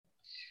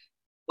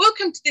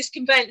Welcome to this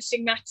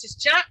Conveyancing Matters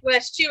chat,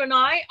 where Stu and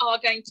I are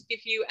going to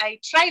give you a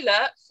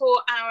trailer for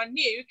our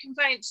new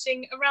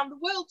Conveyancing Around the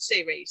World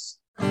series.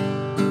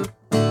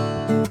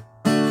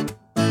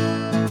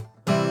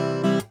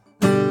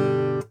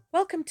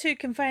 Welcome to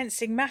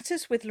Conveyancing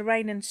Matters with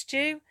Lorraine and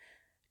Stu.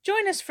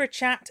 Join us for a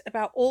chat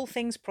about all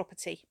things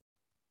property.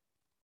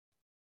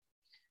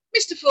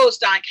 Mr.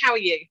 Forsdyke, how are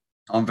you?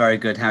 I'm very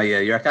good. How are you?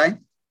 You okay?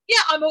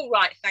 Yeah, I'm all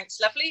right.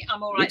 Thanks, lovely.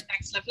 I'm all right.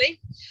 Thanks, lovely.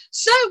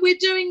 So we're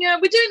doing a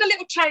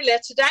little trailer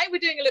today. We're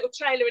doing a little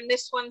trailer in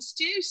this one,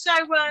 Stu. So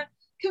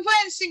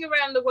Conveyancing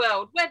Around the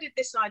World. Where did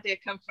this idea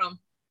come from?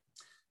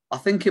 I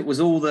think it was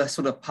all the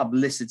sort of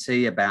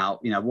publicity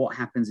about, what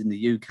happens in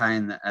the UK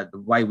and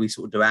the way we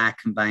sort of do our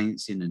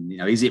conveyancing and,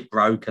 is it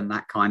broken,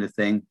 that kind of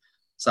thing.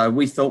 So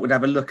we thought we'd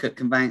have a look at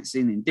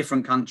conveyancing in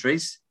different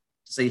countries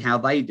to see how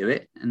they do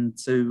it and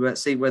to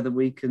see whether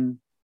we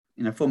can,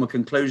 form a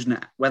conclusion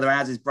at whether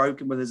ours is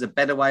broken, whether there's a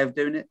better way of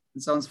doing it,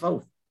 and so on and so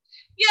forth.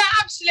 Yeah,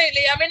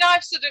 absolutely. I mean,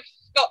 I've sort of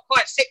got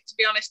quite sick, to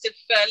be honest, of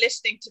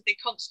listening to the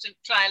constant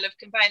trail of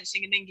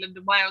conveyancing in England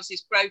and Wales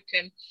is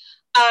broken.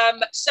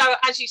 So,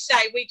 as you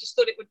say, we just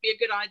thought it would be a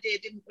good idea,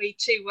 didn't we,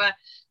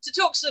 to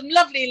talk to some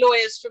lovely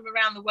lawyers from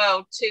around the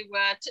world to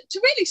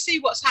really see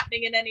what's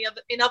happening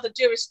in other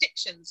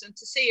jurisdictions and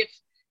to see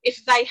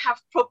if they have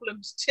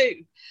problems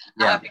too,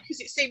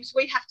 because it seems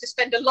we have to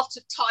spend a lot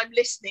of time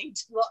listening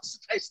to what's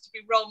supposed to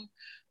be wrong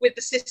with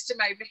the system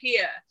over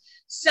here.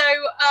 So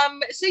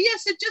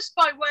just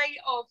by way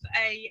of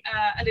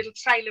a little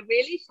trailer,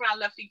 really, for our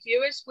lovely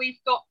viewers, we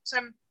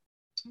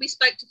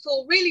spoke to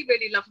four really,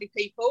 really lovely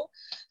people.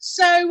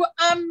 So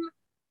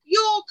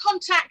your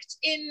contact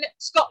in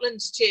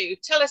Scotland, Stu,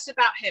 tell us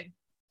about him.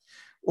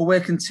 Well,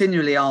 we're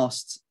continually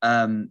asked,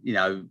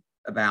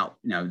 about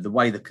the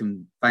way the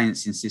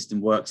conveyancing system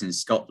works in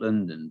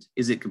Scotland, and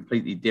is it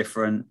completely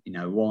different?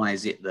 Why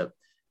is it that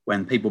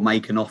when people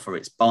make an offer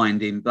it's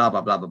binding, blah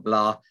blah blah blah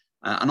blah.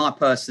 And I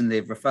personally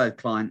have referred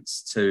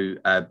clients to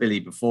Billy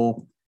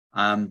before,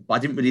 but I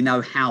didn't really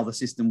know how the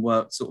system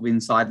worked sort of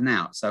inside and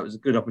out, so it was a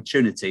good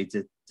opportunity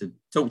to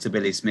talk to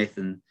Billy Smith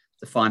and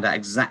to find out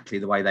exactly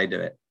the way they do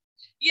it.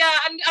 Yeah,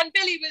 and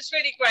Billy was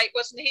really great,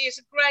 wasn't he? He's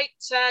a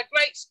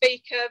great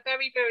speaker,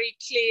 very, very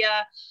clear.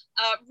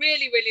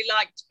 Really, really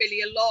liked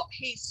Billy a lot.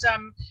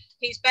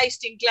 He's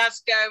based in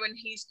Glasgow, and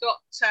he's got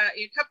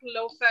a couple of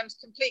law firms,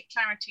 Complete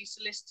Clarity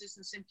Solicitors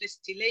and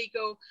Simplicity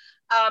Legal.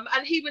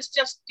 And he was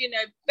just,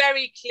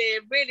 very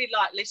clear, really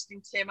liked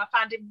listening to him. I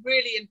found him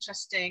really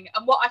interesting.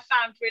 And what I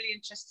found really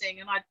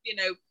interesting, and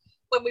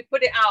when we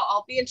put it out,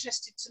 I'll be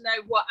interested to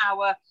know what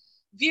our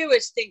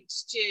viewers think,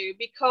 Stu,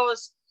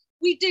 because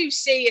we do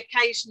see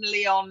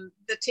occasionally on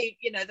the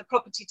the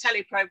property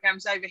telly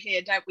programs over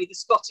here, don't we? The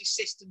Scottish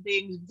system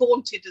being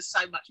vaunted as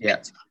so much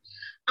better.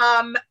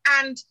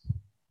 And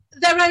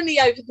they're only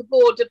over the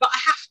border, but I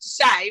have to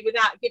say,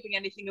 without giving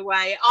anything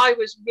away, I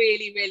was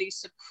really, really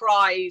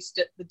surprised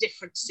at the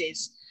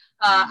differences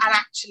and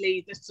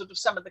actually the sort of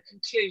some of the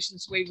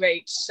conclusions we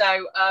reached.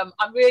 So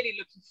I'm really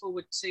looking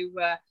forward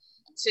to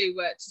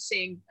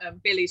seeing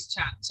Billy's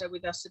chat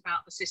with us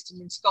about the system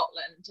in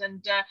Scotland,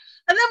 and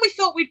then we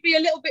thought we'd be a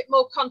little bit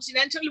more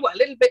continental, a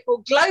little bit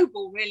more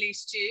global, really,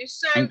 Stu.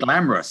 So and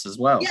glamorous as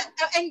well. Yeah,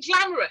 and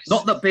glamorous.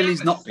 Not that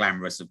Billy's not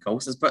glamorous, of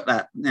course. Let's put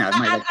that, make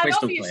that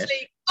crystal clear.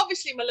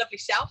 Obviously, my lovely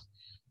self.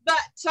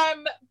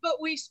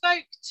 But we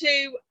spoke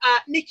to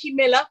Nikki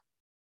Miller,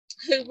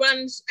 who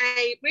runs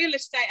a real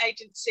estate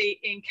agency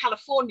in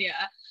California,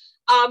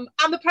 and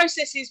the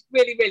process is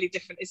really, really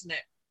different, isn't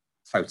it?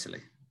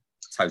 Totally.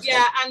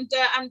 Yeah,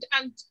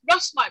 and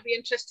Russ might be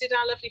interested,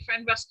 our lovely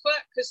friend Russ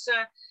Quirk, because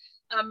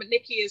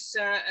Nikki is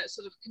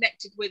sort of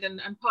connected with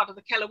and part of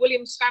the Keller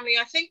Williams family,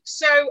 I think.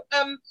 So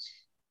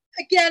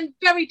again,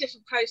 very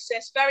different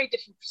process, very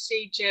different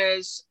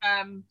procedures,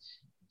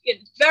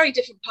 very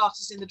different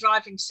parties in the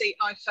driving seat,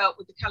 I felt,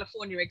 with the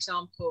California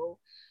example.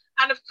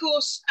 And of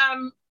course,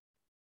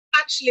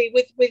 actually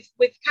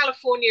with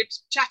California,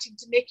 chatting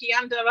to Nikki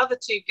and our other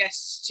two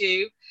guests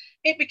too,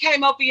 it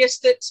became obvious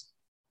that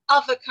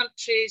other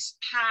countries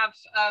have,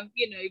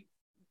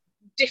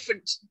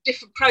 different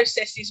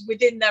processes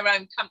within their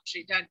own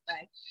country, don't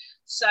they?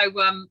 So,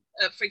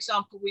 for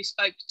example, we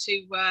spoke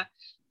to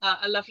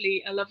a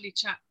lovely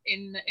chap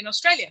in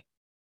Australia.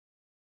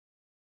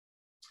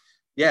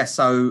 Yeah.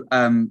 So,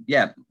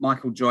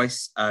 Michael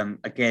Joyce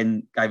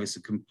again gave us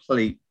a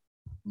complete,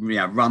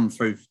 run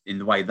through in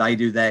the way they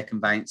do their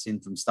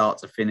conveyancing from start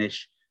to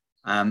finish,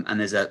 and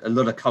there's a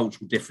lot of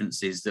cultural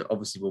differences that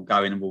obviously we'll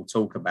go in and we'll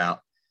talk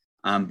about.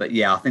 But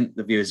yeah, I think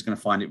the viewers are going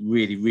to find it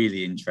really,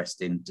 really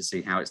interesting to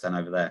see how it's done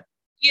over there.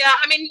 Yeah,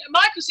 I mean,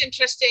 Michael's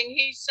interesting.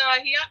 He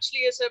actually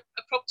is a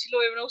property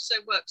lawyer and also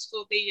works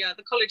for the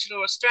College of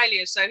Law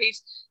Australia. So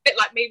he's a bit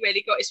like me,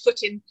 really, got his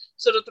foot in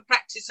sort of the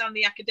practice and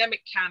the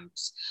academic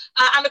camps.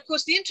 And of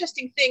course, the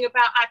interesting thing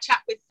about our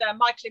chat with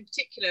Michael in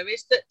particular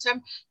is that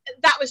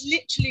that was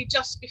literally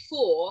just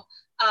before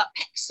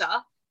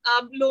PEXA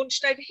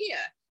launched over here.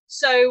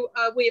 So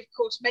we, of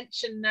course,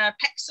 mention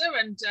PEXA,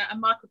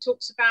 and Michael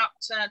talks about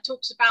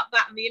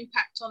that and the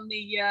impact on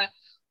the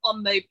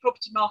on the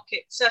property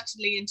market,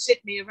 certainly in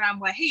Sydney, around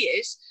where he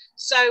is.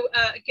 So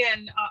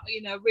again,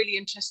 you know, really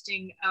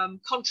interesting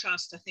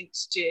contrast, I think,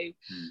 Stu.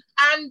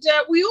 And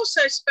we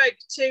also spoke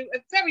to a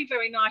very,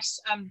 very nice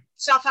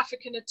South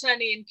African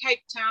attorney in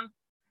Cape Town,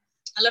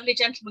 a lovely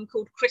gentleman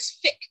called Chris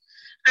Fick.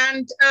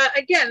 And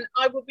again,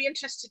 I will be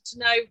interested to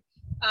know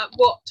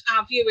what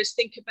our viewers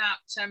think about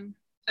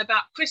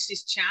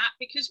Chris's chat,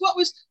 because what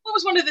was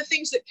one of the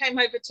things that came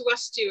over to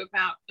us, Stu,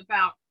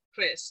 about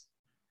Chris?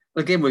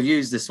 Again, we've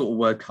used the sort of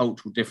word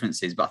cultural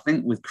differences, but I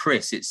think with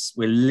Chris,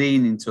 we're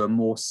leaning to a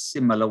more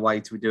similar way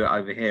to do it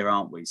over here,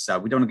 aren't we? So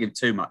we don't want to give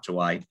too much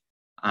away,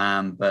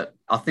 but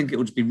I think it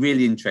would be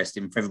really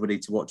interesting for everybody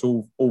to watch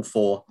all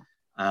four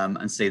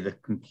and see the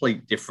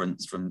complete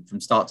difference from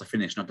start to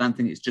finish. And I don't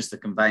think it's just the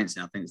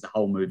conveyancing; I think it's the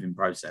whole moving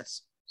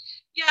process.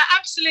 Yeah,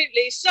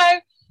 absolutely. So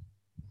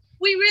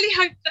we really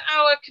hope that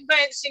our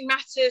Conveyancing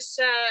Matters,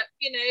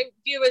 you know,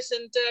 viewers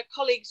and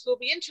colleagues will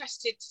be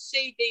interested to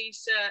see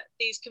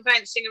these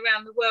conveyancing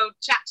around the world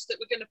chats that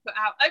we're going to put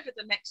out over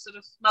the next sort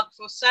of month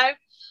or so.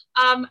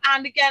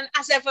 And again,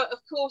 as ever, of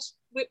course,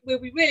 we'll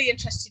be really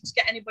interested to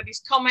get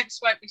anybody's comments,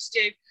 won't we,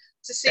 Stu,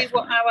 to see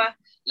Definitely. what our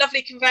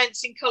lovely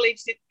conveyancing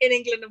colleagues in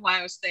England and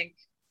Wales think.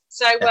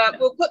 So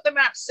we'll put them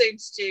out soon,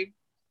 Stu.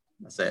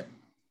 That's it.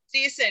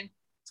 See you soon.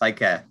 Take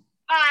care.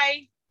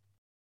 Bye.